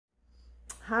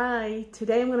Hi,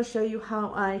 today I'm going to show you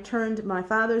how I turned my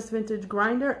father's vintage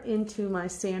grinder into my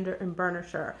sander and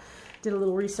burnisher. Did a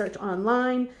little research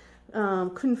online,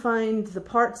 couldn't find the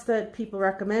parts that people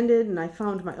recommended, and I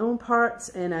found my own parts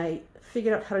and I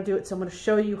figured out how to do it, so I'm going to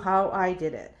show you how I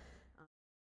did it.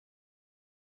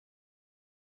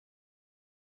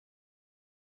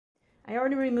 I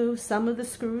already removed some of the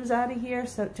screws out of here,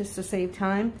 so just to save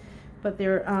time, but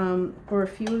there were a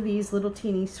few of these little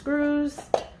teeny screws.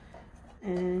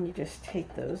 And you just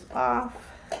take those off.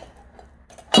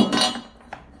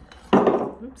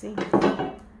 Oopsie.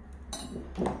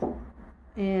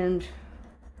 And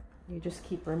you just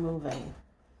keep removing.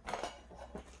 I'm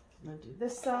going to do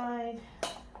this side.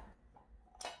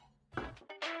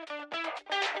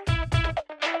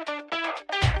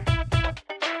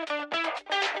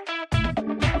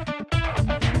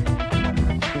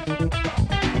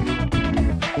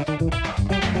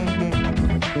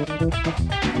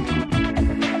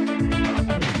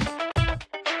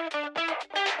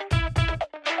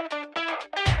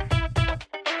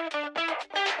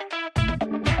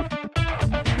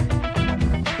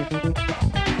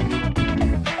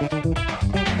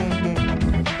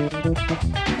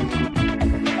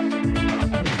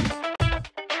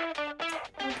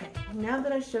 Now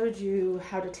that I showed you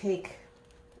how to take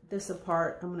this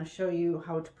apart, I'm going to show you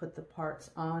how to put the parts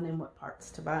on and what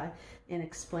parts to buy, and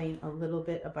explain a little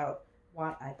bit about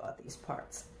why I bought these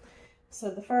parts. So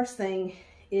the first thing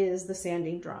is the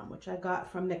sanding drum, which I got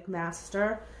from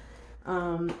McMaster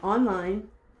online,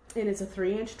 and it's a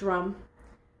 3-inch drum,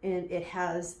 and it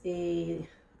has a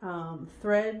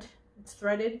thread. It's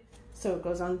threaded, so it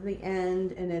goes on to the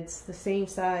end, and it's the same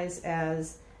size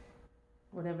as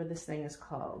whatever this thing is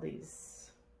called,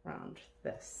 these around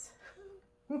this.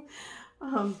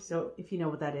 So if you know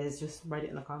what that is, just write it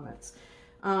in the comments.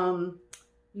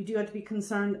 You do have to be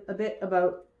concerned a bit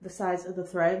about the size of the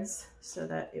threads so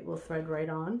that it will thread right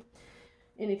on.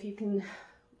 And if you can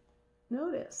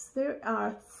notice, there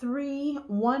are 3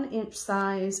 1-inch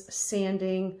size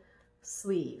sanding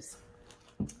sleeves.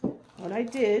 What I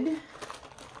did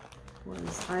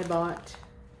was I bought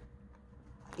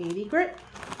 80 grit.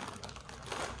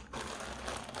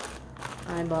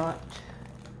 I bought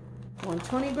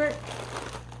 120 grit,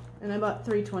 and I bought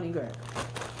 320 grit.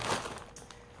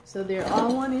 So they're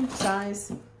all 1-inch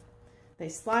size. They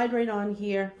slide right on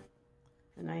here,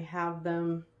 and I have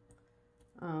them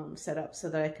set up so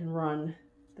that I can run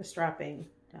the strapping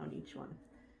down each one.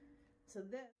 So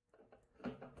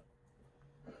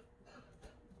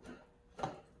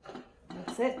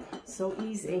that's it. So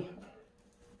easy.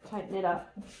 Tighten it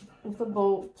up with a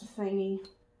bolt thingy.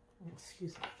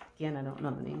 Excuse me. Again, I don't know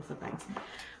the names of things.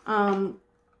 So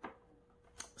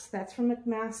that's from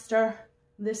McMaster.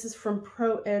 This is from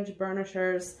Pro Edge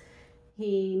Burnishers.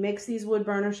 He makes these wood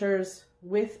burnishers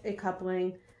with a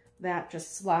coupling that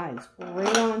just slides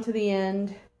right on to the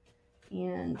end,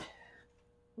 and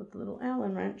with the little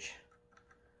Allen wrench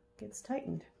gets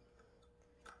tightened.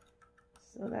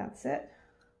 So that's it.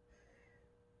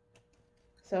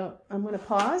 So I'm going to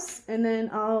pause and then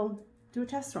I'll do a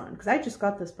test run, because I just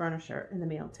got this burnisher in the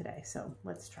mail today, so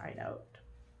let's try it out.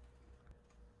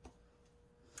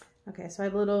 Okay, so I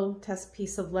have a little test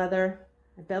piece of leather.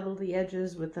 I beveled the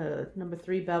edges with a number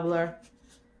 3 beveler.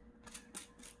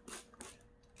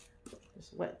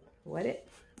 Just wet it.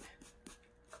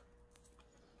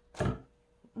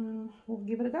 We'll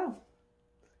give it a go.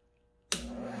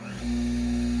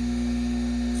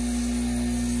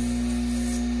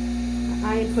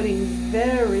 I am putting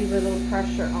very little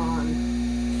pressure on.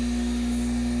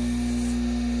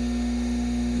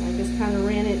 I just kind of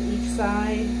ran it each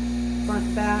side,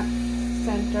 front, back,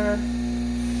 center.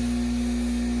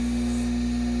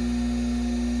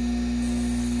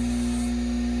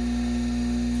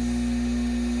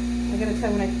 I gotta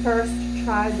tell you, when I first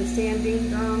tried the sanding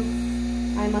drum,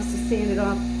 I must have sanded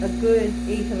off a good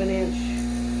 1/8 of an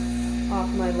inch off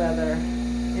my leather,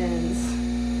 and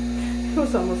there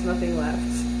was almost nothing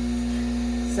left.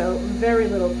 So very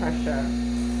little pressure.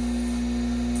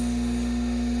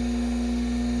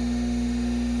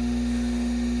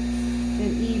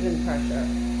 And even pressure.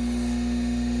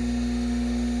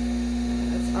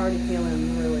 It's already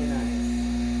feeling really nice.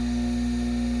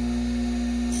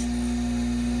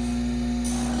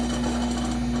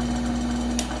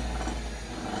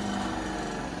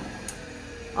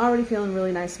 Already feeling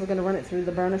really nice. We're going to run it through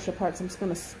the burnisher parts. I'm just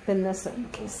going to spin this so you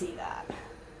can see that.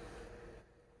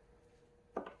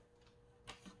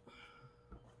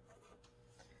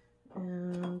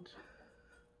 And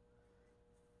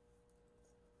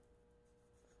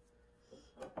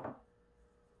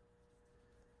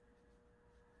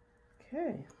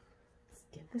okay, let's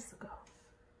give this a go.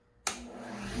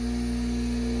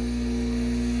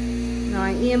 Now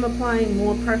I am applying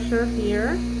more pressure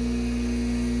here.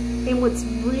 And what's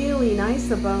really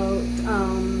nice about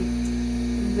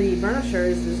the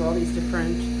Burnishers is all these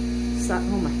different,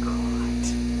 oh my god,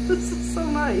 this is so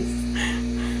nice.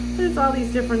 There's all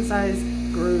these different size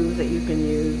grooves that you can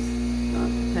use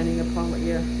depending upon what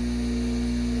you're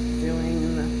doing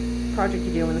and the project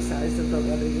you're doing, the size of the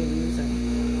leather you're using.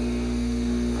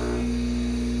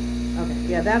 Okay,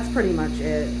 yeah, that's pretty much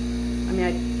it. I mean,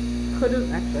 I could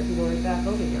have, actually I can go right back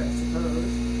over here, I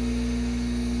suppose.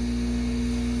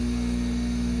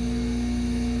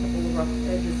 A couple of rough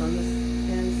edges on this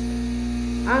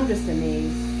end. I'm just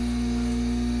amazed.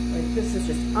 Like, this is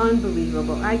just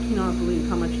unbelievable. I cannot believe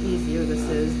how much easier this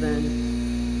is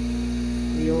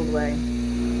than the old way.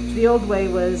 The old way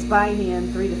was by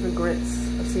hand, 3 different grits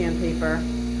of sandpaper.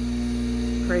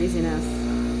 Craziness.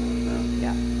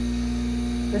 Yeah.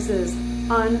 This is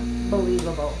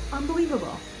unbelievable.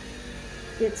 Unbelievable.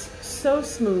 It's so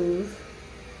smooth.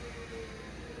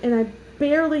 And I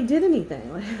barely did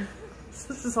anything.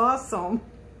 This is awesome.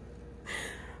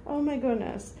 Oh my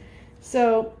goodness.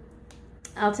 So,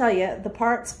 I'll tell you, the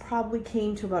parts probably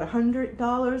came to about $100,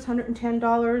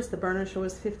 $110. The Burnisher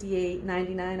was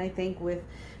 $58.99, I think,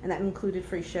 and that included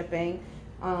free shipping.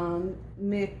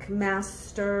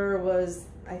 McMaster was,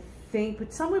 I think,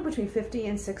 but somewhere between $50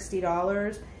 and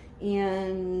 $60.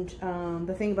 And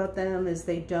the thing about them is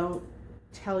they don't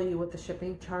tell you what the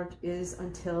shipping charge is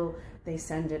until they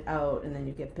send it out, and then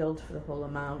you get billed for the whole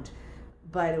amount.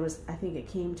 But it was, I think it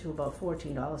came to about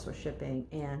 $14 for shipping,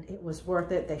 and it was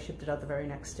worth it. They shipped it out the very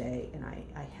next day, and I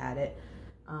had it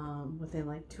within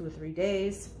like 2 or 3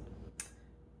 days.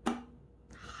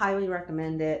 Highly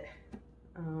recommend it.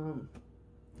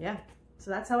 Yeah,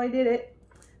 so that's how I did it.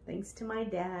 Thanks to my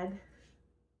dad.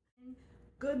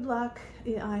 Good luck.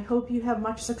 I hope you have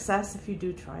much success if you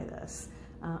do try this.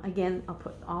 Again, I'll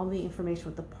put all the information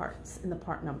with the parts and the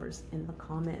part numbers in the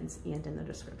comments and in the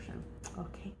description.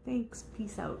 Okay, thanks.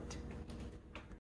 Peace out.